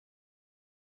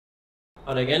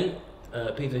And again,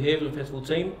 Peter here from the festival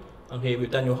team. I'm here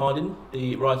with Daniel Harding,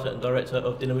 the writer and director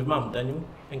of Dinner with Mum. Daniel,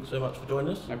 thanks so much for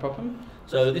joining us. No problem.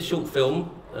 So this short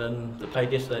film that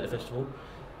played yesterday at the festival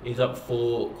is up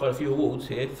for quite a few awards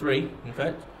here, 3 in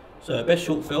fact. So Best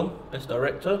Short Film, Best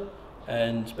Director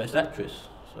and Best Actress.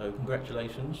 So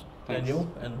congratulations, Thanks. Daniel,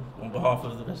 and on behalf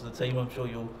of the rest of the team, I'm sure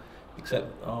you'll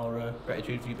accept our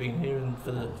gratitude for you being here and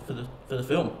for the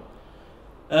film.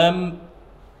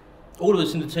 All of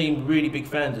us in the team are really big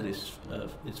fans of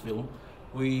this film.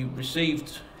 We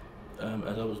received,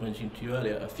 as I was mentioning to you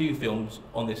earlier, a few films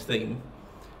on this theme,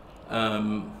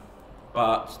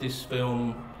 but this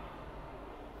film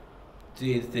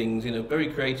did things in a very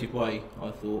creative way,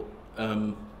 I thought,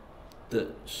 that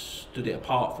stood it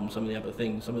apart from some of the other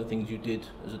things, some of the things you did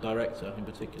as a director in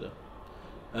particular.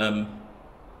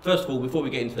 First of all, before we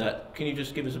get into that, can you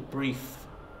just give us a brief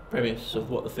premise of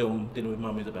what the film Dinner with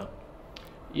Mum is about?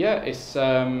 Yeah, it's.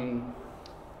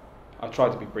 I'll try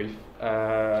to be brief.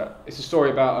 It's a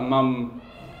story about a mum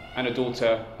and a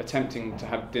daughter attempting to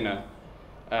have dinner,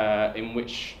 in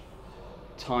which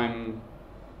time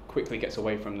quickly gets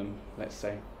away from them. Let's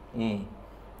say.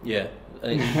 Yeah,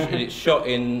 and it's shot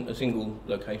in a single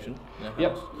location.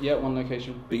 Yep. Yeah, one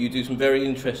location. But you do some very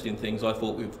interesting things, I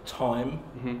thought, with time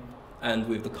and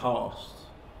with the cast.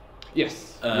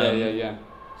 Yes. Yeah.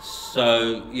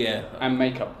 So yeah. And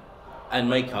makeup. And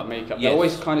makeup. Makeup. Yes. That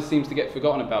always kind of seems to get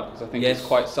forgotten about because I think it's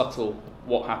quite subtle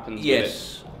what happens.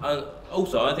 Yes. With it.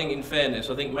 Also, I think in fairness,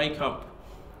 I think makeup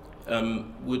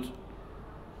you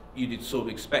did sort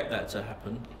of expect that to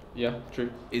happen. Yeah,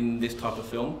 true. In this type of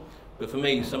film. But for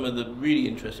me, some of the really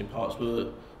interesting parts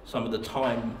were some of the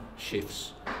time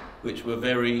shifts, which were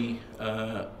very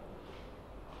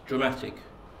dramatic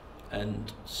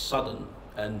and sudden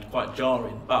and quite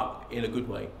jarring, but in a good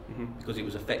way, because it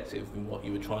was effective in what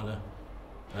you were trying to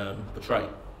portray.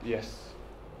 Yes.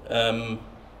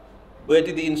 Where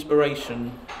did the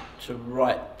inspiration to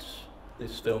write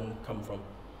this film come from?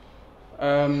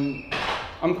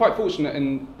 I'm quite fortunate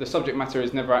in the subject matter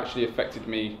has never actually affected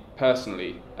me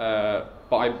personally,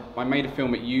 but I made a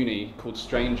film at uni called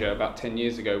Stranger about 10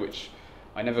 years ago, which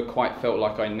I never quite felt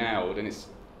like I nailed, and it's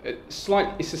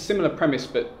a similar premise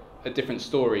but a different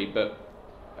story, but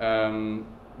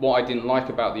what I didn't like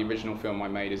about the original film I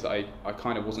made is that I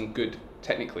kind of wasn't good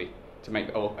technically to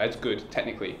make, or as good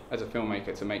technically as a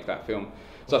filmmaker to make that film.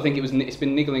 So I think it's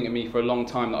been niggling at me for a long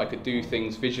time that I could do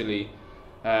things visually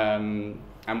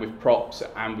and with props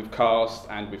and with cast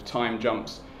and with time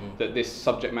jumps, that this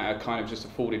subject matter kind of just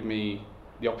afforded me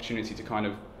the opportunity to kind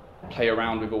of play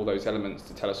around with all those elements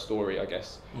to tell a story, I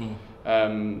guess.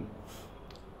 And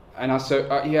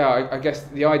I guess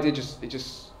the idea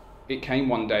it came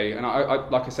one day, and I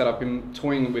like I said, I've been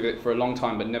toying with it for a long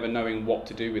time, but never knowing what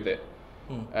to do with it.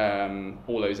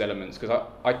 All those elements, because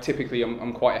I typically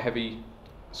I'm quite a heavy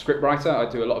script writer. I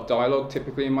do a lot of dialogue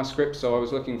typically in my script, so I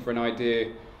was looking for an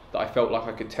idea that I felt like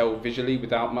I could tell visually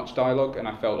without much dialogue, and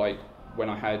I felt like when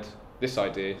I had this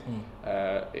idea,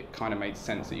 it kind of made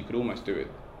sense that you could almost do it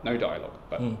no dialogue,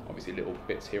 but obviously little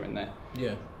bits here and there.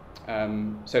 Yeah.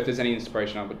 So if there's any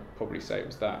inspiration, I would probably say it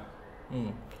was that.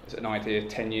 It's an idea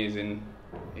 10 years in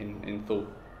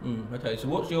thought. Okay, so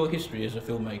what's your history as a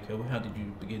filmmaker? How did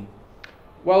you begin?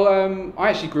 Well, I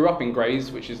actually grew up in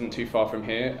Grays, which isn't too far from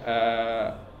here,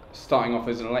 starting off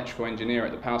as an electrical engineer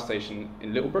at the power station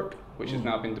in Littlebrook, which has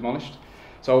now been demolished.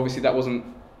 So obviously that wasn't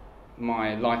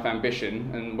my life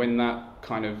ambition, and when that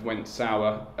kind of went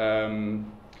sour,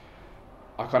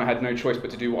 I kind of had no choice but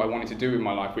to do what I wanted to do with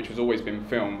my life, which has always been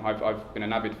film. I've been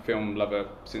an avid film lover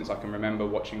since I can remember,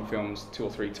 watching films 2 or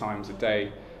 3 times a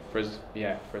day for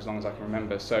as long as I can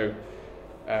remember. So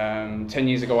 10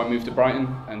 years ago I moved to Brighton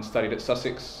and studied at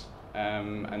Sussex,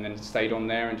 and then stayed on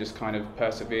there and just kind of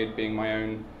persevered, being my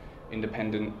own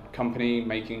independent company,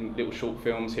 making little short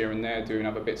films here and there, doing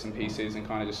other bits and pieces, and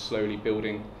kind of just slowly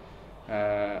building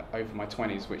over my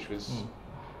 20s, which was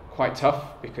quite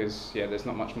tough because there's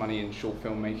not much money in short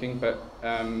film making, but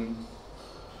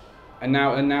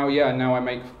now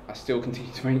I still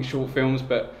continue to make short films,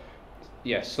 but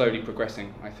slowly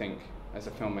progressing, I think, as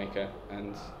a filmmaker,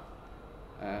 and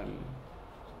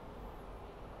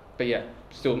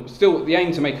still the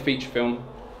aim to make a feature film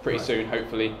pretty soon,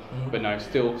 hopefully, but no,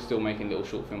 still making little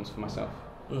short films for myself.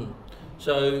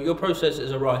 So your process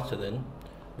as a writer then,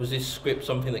 was this script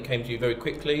something that came to you very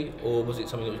quickly, or was it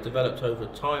something that was developed over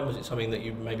time? Was it something that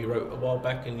you maybe wrote a while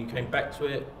back and you came back to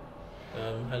it?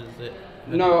 How does it?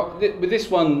 With this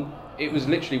one, it was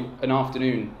literally an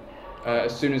afternoon.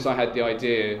 As soon as I had the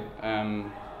idea,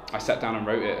 I sat down and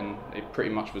wrote it, and it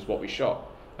pretty much was what we shot.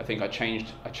 I think I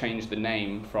changed the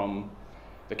name from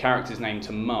the character's name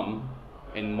to Mum,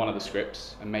 in one of the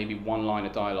scripts and maybe one line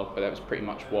of dialogue, but that was pretty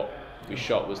much what we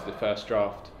shot, was the first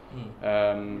draft.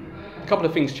 A couple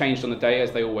of things changed on the day,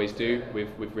 as they always do,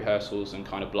 with rehearsals and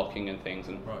kind of blocking and things,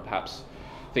 and perhaps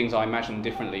things I imagined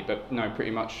differently, but no,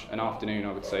 pretty much an afternoon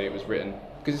I would say it was written,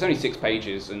 because it's only 6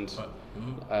 pages, and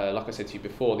like I said to you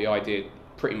before, the idea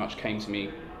pretty much came to me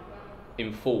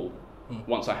in full.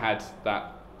 Once I had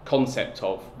that concept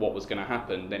of what was going to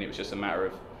happen, then it was just a matter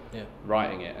of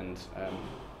writing it, and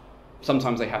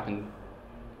sometimes they happen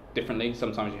differently,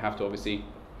 sometimes you have to obviously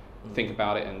think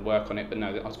about it and work on it, but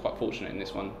no, I was quite fortunate in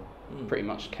this one. Pretty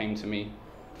much came to me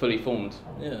fully formed.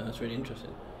 Yeah, that's really interesting.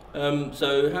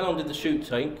 So how long did the shoot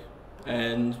take,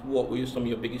 and what were some of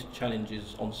your biggest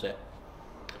challenges on set?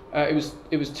 It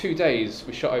was 2 days.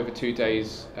 We shot over 2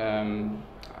 days.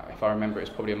 If I remember, it was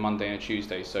probably a Monday and a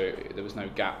Tuesday, so there was no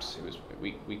gaps.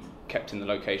 We kept in the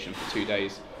location for 2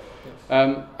 days.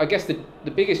 I guess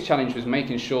the biggest challenge was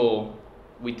making sure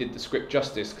we did the script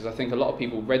justice, because I think a lot of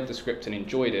people read the script and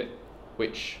enjoyed it,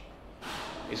 which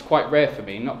is quite rare for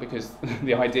me, not because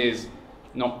the idea is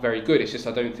not very good, it's just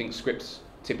I don't think scripts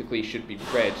typically should be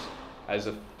read as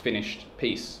a finished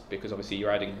piece, because obviously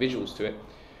you're adding visuals to it.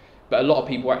 But a lot of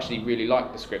people actually really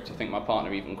liked the script. I think my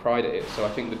partner even cried at it. So I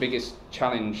think the biggest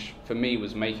challenge for me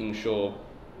was making sure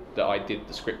that I did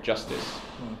the script justice,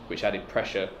 which added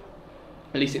pressure.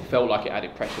 At least it felt like it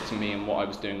added pressure to me and what I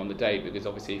was doing on the day, because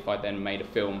obviously if I then made a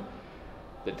film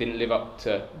that didn't live up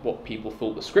to what people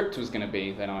thought the script was going to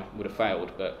be, then I would have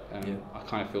failed. But I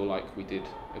kind of feel like we did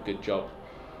a good job.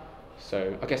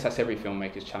 So I guess that's every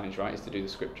filmmaker's challenge, right, is to do the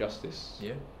script justice.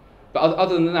 Yeah. But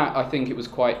other than that, I think it was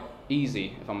quite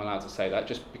easy, if I'm allowed to say that,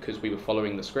 just because we were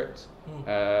following the script.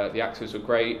 The actors were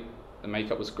great, the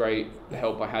makeup was great, the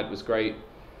help I had was great.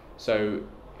 So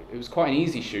it was quite an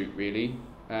easy shoot, really.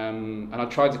 And I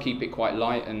tried to keep it quite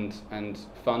light and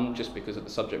fun, just because of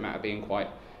the subject matter being quite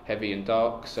heavy and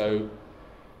dark. So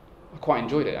I quite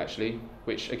enjoyed it, actually,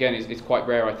 which again is quite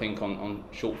rare, I think, on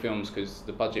short films, because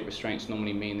the budget restraints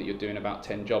normally mean that you're doing about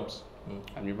 10 jobs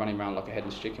and you're running around like a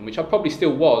headless chicken, which I probably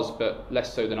still was, but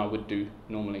less so than I would do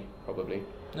normally, probably.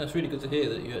 That's really good to hear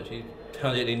that you actually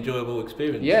found it an enjoyable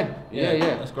experience. Yeah.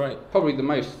 That's great. Probably the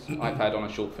most I've had on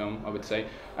a short film, I would say.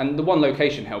 And the one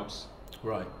location helps.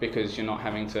 Right. Because you're not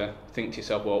having to think to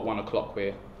yourself, well, at 1 o'clock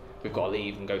we've got to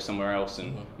leave and go somewhere else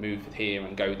and move here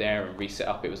and go there and reset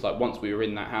up. It was like once we were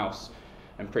in that house,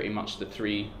 and pretty much the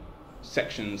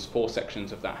 4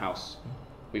 sections of that house,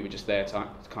 we were just there to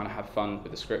kind of have fun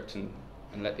with the script and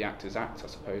let the actors act, I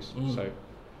suppose. So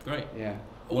great. Yeah.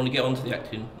 I want to get on to the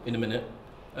acting in a minute.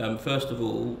 First of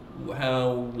all,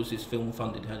 how was this film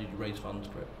funded? How did you raise funds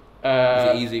for it?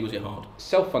 Was it easy? Was it hard?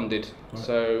 Self-funded. Right.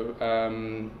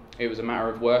 So it was a matter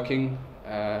of working.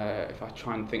 If I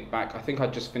try and think back, I think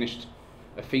I'd just finished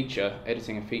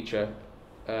editing a feature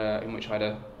in which I had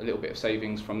a little bit of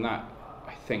savings from that,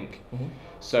 I think.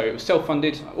 So it was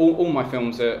self-funded. All my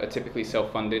films are typically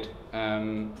self-funded.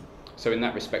 So in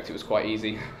that respect, it was quite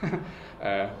easy.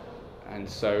 And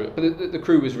so, but the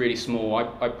crew was really small.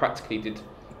 I practically did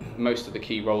most of the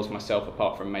key roles myself,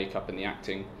 apart from makeup and the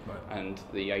acting, and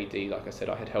the AD, like I said,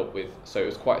 I had help with. So it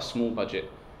was quite a small budget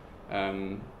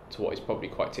to what is probably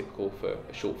quite typical for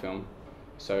a short film.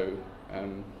 So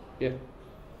yeah.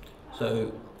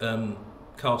 So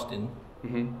casting.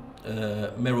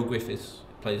 Meryl Griffiths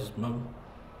plays Mum.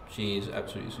 She is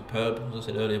absolutely superb. As I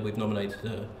said earlier, we've nominated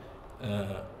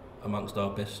her amongst our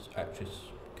best actress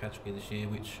category this year,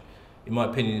 which in my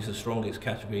opinion is the strongest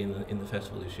category in the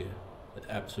festival this year.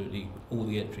 Absolutely all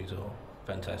the entries are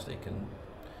fantastic, and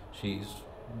she's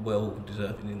well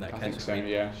deserving in that category. I think so,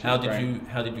 yeah.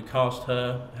 How did you cast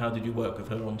her? How did you work with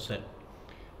her on set?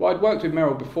 Well, I'd worked with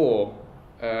Meryl before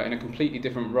in a completely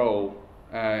different role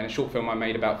in a short film I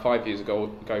made about 5 years ago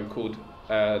called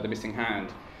The Missing Hand,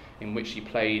 in which she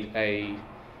played a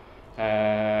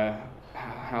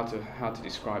how to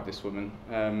describe this woman,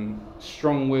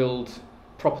 strong-willed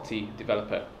property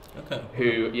developer. Okay.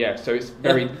 Who, so it's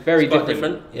very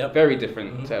different. Yep. Very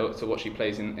different to what she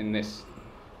plays in this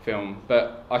film.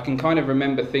 But I can kind of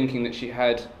remember thinking that she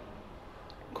had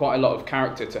quite a lot of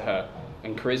character to her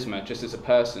and charisma just as a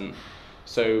person.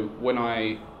 So when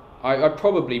I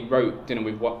probably wrote Dinner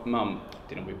with Mum.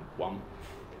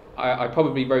 I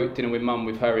probably wrote Dinner with Mum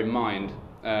with her in mind,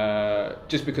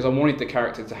 just because I wanted the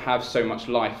character to have so much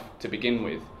life to begin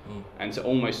with, and to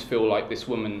almost feel like this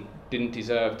woman didn't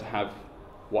deserve to have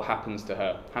what happens to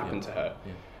her happen to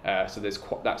her. So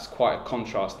that's quite a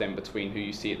contrast then between who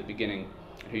you see at the beginning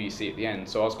and who you see at the end.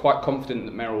 So I was quite confident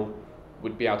that Meryl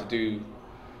would be able to do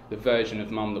the version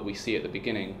of Mum that we see at the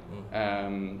beginning.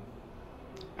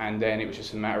 And then it was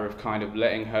just a matter of kind of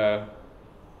letting her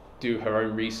do her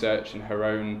own research and her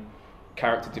own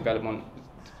character development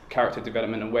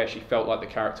and where she felt like the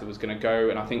character was going to go.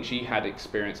 And I think she had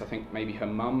experience. I think maybe her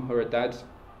mum or her dad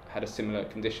had a similar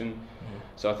condition,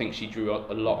 so I think she drew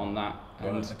a lot on that.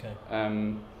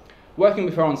 And working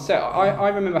with her on set, I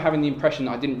remember having the impression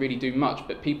that I didn't really do much,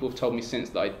 but people have told me since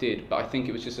that I did. But I think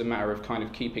it was just a matter of kind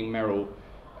of keeping Meryl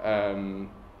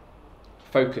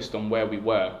focused on where we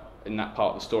were in that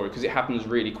part of the story, because it happens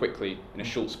really quickly in a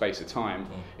short space of time.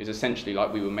 It's essentially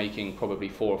like we were making probably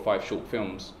 4 or 5 short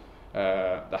films.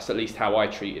 That's at least how I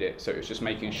treated it. So it was just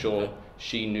making sure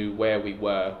she knew where we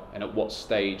were and at what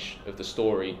stage of the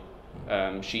story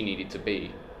she needed to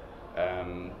be.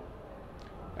 And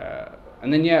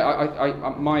then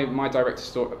my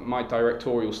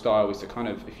directorial style is to kind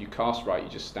of, if you cast right, you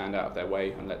just stand out of their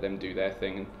way and let them do their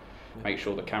thing, and make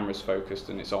sure the camera's focused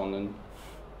and it's on,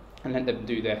 and let them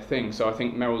do their thing. So I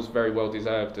think Meryl's very well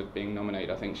deserved of being nominated.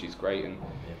 I think she's great, and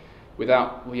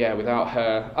without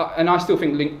her, and I still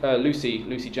think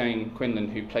Lucy Jane Quinlan,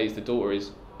 who plays the daughter,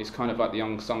 is kind of like the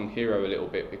unsung hero a little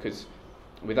bit, because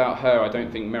without her, I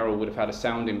don't think Meryl would have had a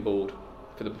sounding board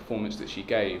for the performance that she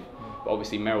gave. But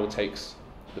obviously Meryl takes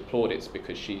the plaudits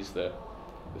because she's the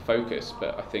focus.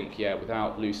 But I think,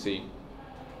 without Lucy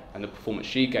and the performance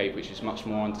she gave, which is much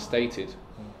more understated,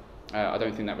 I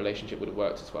don't think that relationship would have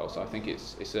worked as well. So I think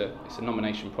it's a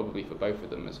nomination probably for both of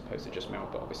them as opposed to just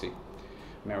Meryl. But obviously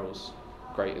Meryl's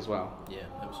great as well. Yeah,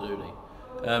 absolutely.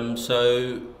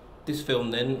 So this film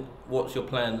then, what's your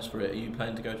plans for it? Are you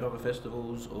planning to go to other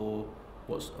festivals, or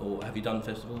have you done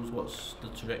festivals? What's the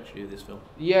trajectory of this film?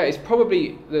 Yeah, it's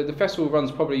probably the festival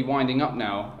run's probably winding up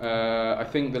now. I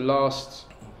think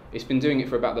it's been doing it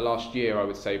for about the last year, I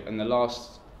would say, and the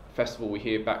last festival we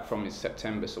hear back from is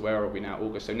September. So where are we now?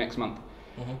 August. So next month.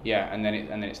 Yeah, and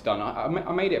then it's done.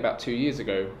 I made it about 2 years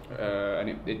ago,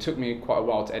 and it took me quite a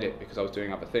while to edit because I was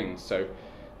doing other things. So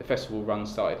the festival run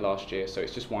started last year, so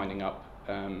it's just winding up,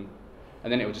 and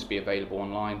then it will just be available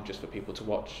online just for people to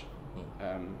watch.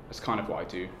 That's kind of what I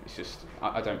do. It's just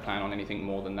I don't plan on anything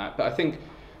more than that. But I think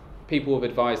people have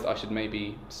advised that I should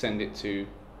maybe send it to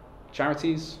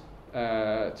charities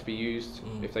to be used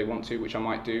if they want to, which I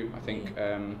might do. I think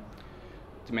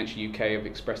Dementia UK have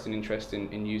expressed an interest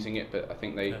in using it, but I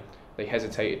think they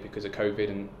hesitated because of COVID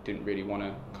and didn't really want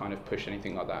to kind of push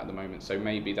anything like that at the moment. So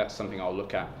maybe that's something I'll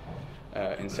look at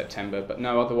in September. But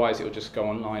no, otherwise it'll just go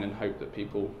online and hope that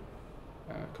people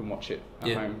can watch it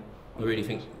at home. I really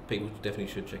think people definitely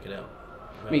should check it out.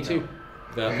 Me too.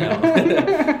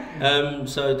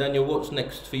 So Daniel, what's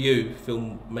next for you,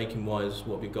 filmmaking wise?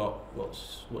 What have you got?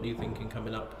 What are you thinking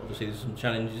coming up? Obviously, there's some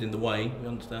challenges in the way. We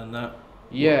understand that.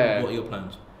 Yeah. What are your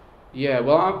plans? Yeah.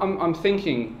 Well, I'm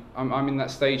thinking. I'm in that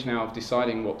stage now of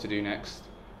deciding what to do next,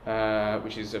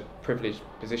 which is a privileged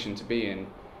position to be in.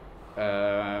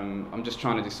 I'm just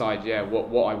trying to decide,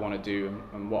 what I want to do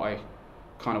and what I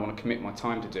kind of want to commit my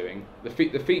time to doing. The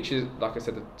features, like I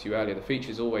said to you earlier, the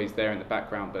feature's always there in the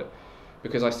background, but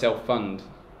because I self-fund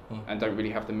and don't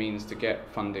really have the means to get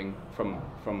funding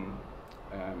from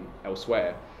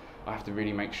elsewhere, I have to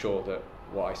really make sure that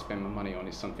what I spend my money on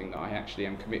is something that I actually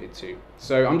am committed to.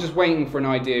 So I'm just waiting for an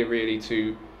idea really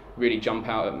to jump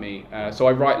out at me. So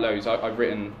I write loads. I've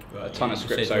written a ton of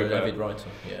scripts over. You're an avid writer.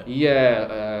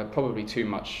 Probably too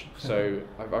much. So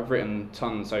I've written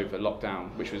tons over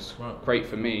lockdown, which was great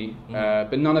for me.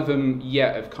 But none of them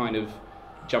yet have kind of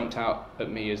jumped out at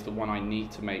me as the one I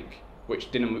need to make,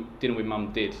 which Dinner with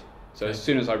Mum did. So as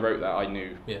soon as I wrote that, I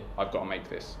knew I've got to make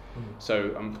this.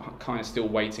 So I'm kind of still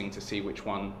waiting to see which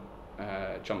one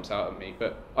jumps out at me.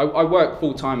 But I work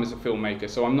full time as a filmmaker,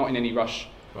 so I'm not in any rush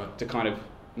to kind of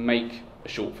make a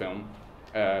short film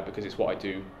because it's what I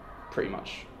do pretty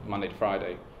much Monday to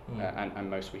Friday and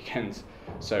most weekends.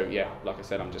 So like I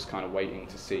said, I'm just kind of waiting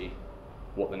to see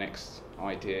what the next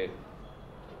idea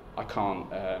I can't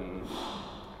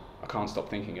stop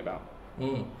thinking about.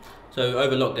 So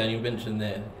over lockdown, you mentioned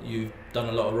there you've done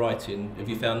a lot of writing. Have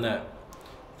you found that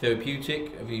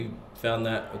therapeutic? Have you found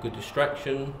that a good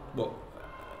distraction? How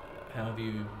have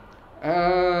you?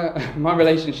 My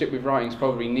relationship with writing is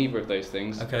probably neither of those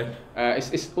things. Okay.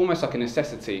 It's almost like a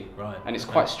necessity, and it's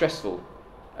quite stressful,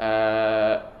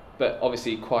 but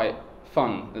obviously quite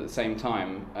fun at the same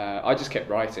time. I just kept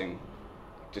writing,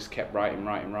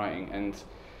 and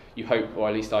you hope, or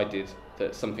at least I did,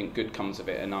 that something good comes of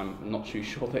it, and I'm not too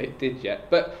sure that it did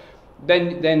yet. But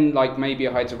then like maybe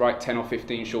I had to write 10 or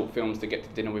 15 short films to get to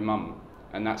Dinner with Mum,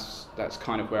 and that's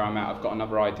kind of where I'm at. I've got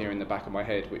another idea in the back of my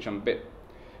head, which I'm a bit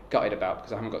gutted about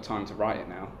because I haven't got time to write it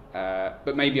now.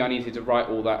 But maybe I needed to write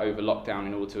all that over lockdown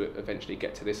in order to eventually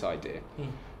get to this idea.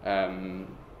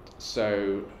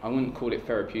 So I wouldn't call it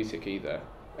therapeutic either.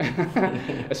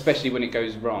 especially when it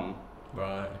goes wrong.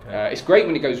 Right. Okay. It's great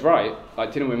when it goes right.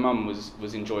 Like Dinner with Mum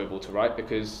was enjoyable to write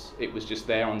because it was just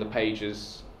there on the page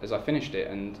as I finished it,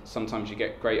 and sometimes you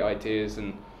get great ideas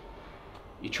and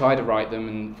you try to write them,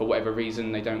 and for whatever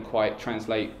reason they don't quite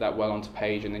translate that well onto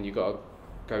page, and then you've got to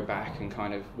go back and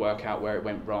kind of work out where it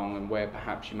went wrong and where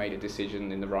perhaps you made a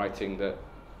decision in the writing that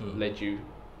led you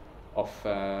off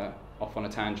on a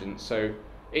tangent. So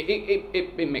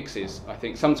it mixes, I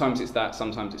think. Sometimes it's that,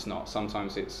 sometimes it's not.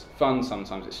 Sometimes it's fun,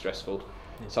 sometimes it's stressful.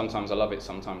 Yeah. Sometimes I love it,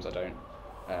 sometimes I don't.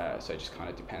 So it just kind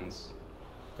of depends.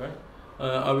 Great.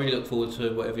 I really look forward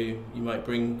to whatever you might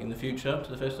bring in the future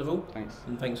to the festival. Thanks.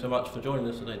 And thanks so much for joining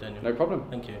us today, Daniel. No problem.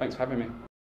 Thank you. Thanks for having me.